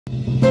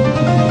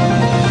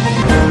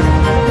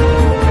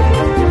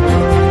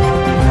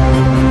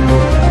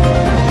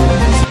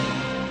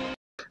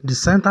The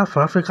Center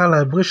for African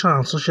Liberation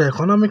and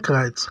Socio-Economic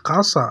Rights,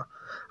 CALSA,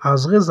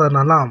 has raised an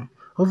alarm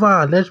over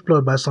alleged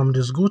plot by some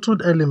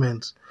disgruntled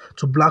elements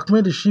to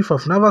blackmail the Chief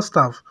of Naval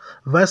Staff,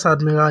 Vice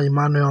Admiral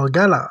Emmanuel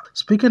Gala.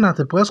 Speaking at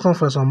a press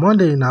conference on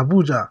Monday in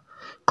Abuja,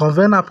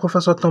 Convener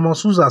Professor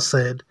Thomas Souza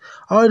said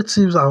oil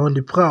thieves are on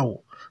the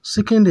prowl,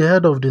 seeking the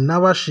head of the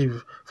Naval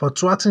Chief for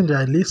thwarting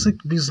their illicit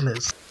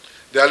business.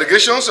 The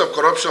allegations of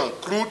corruption,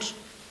 crude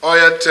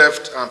oil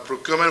theft, and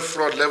procurement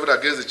fraud leveled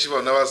against the Chief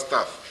of Naval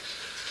Staff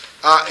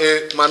are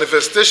a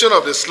manifestation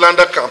of the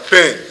slander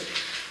campaign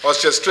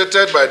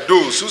orchestrated by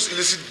those whose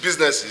illicit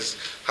businesses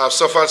have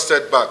suffered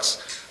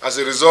setbacks as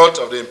a result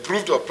of the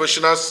improved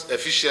operational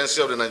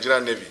efficiency of the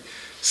Nigerian Navy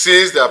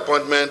since the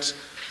appointment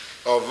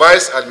of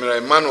Vice Admiral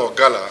Emmanuel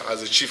Gala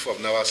as the Chief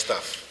of Naval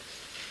Staff.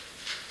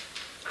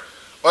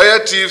 Oil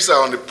thieves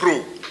are on the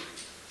prowl,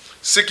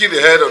 seeking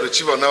the head of the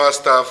Chief of Naval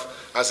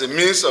Staff as a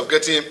means of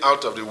getting him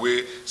out of the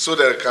way so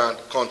that they can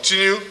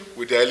continue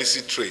with their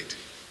illicit trade.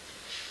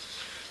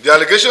 The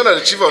allegation that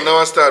the Chief of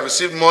Naval Staff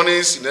received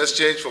monies in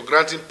exchange for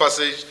granting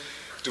passage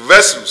to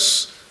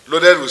vessels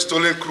loaded with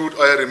stolen crude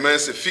oil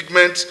remains a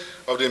figment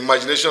of the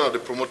imagination of the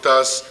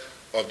promoters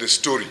of the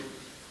story.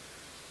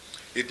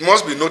 It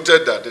must be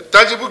noted that the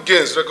tangible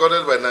gains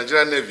recorded by the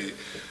Nigerian Navy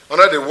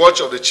under the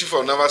watch of the Chief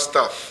of Naval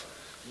Staff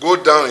go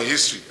down in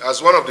history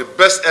as one of the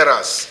best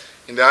eras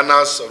in the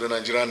annals of the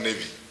Nigerian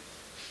Navy.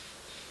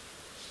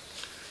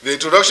 The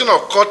introduction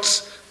of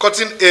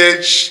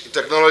cutting-edge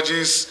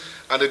technologies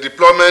and the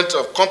deployment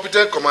of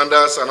competent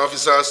commanders and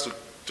officers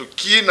to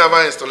key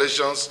naval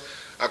installations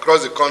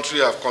across the country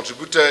have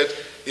contributed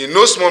in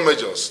no small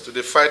measures to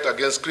the fight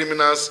against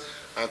criminals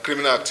and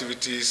criminal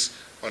activities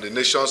on the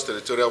nation's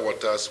territorial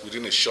waters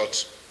within a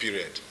short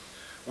period.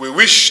 We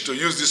wish to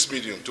use this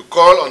medium to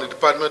call on the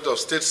Department of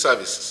State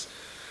Services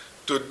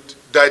to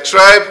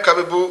diatribe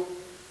capable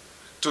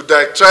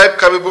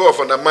of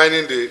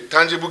undermining the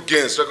tangible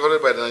gains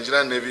recorded by the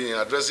Nigerian Navy in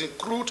addressing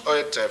crude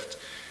oil theft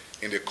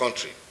in the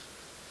country.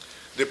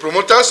 The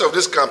promoters of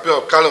this campaign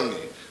of calumny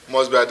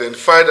must be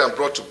identified and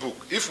brought to book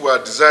if we are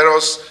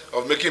desirous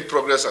of making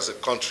progress as a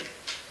country.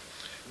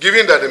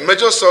 Given that the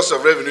major source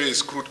of revenue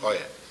is crude oil,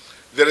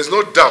 there is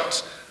no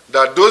doubt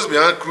that those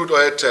behind crude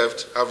oil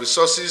theft have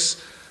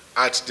resources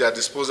at their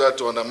disposal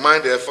to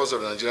undermine the efforts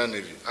of the Nigerian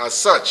Navy. As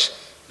such,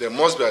 they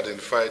must be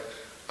identified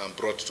and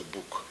brought to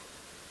book.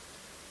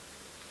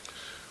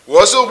 We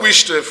also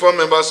wish to inform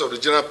members of the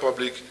general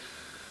public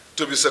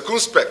to be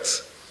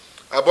circumspect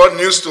about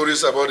news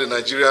stories about the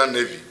Nigerian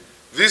Navy.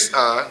 These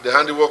are the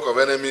handiwork of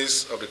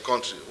enemies of the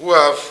country who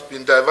have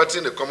been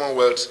diverting the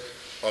commonwealth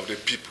of the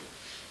people.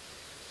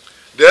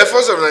 The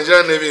efforts of the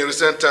Nigerian Navy in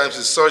recent times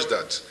is such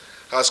that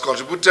has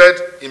contributed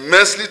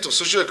immensely to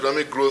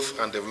socio-economic growth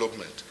and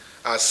development.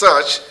 As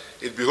such,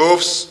 it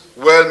behoves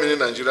well-meaning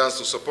Nigerians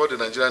to support the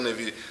Nigerian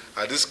Navy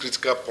at this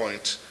critical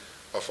point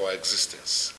of our existence.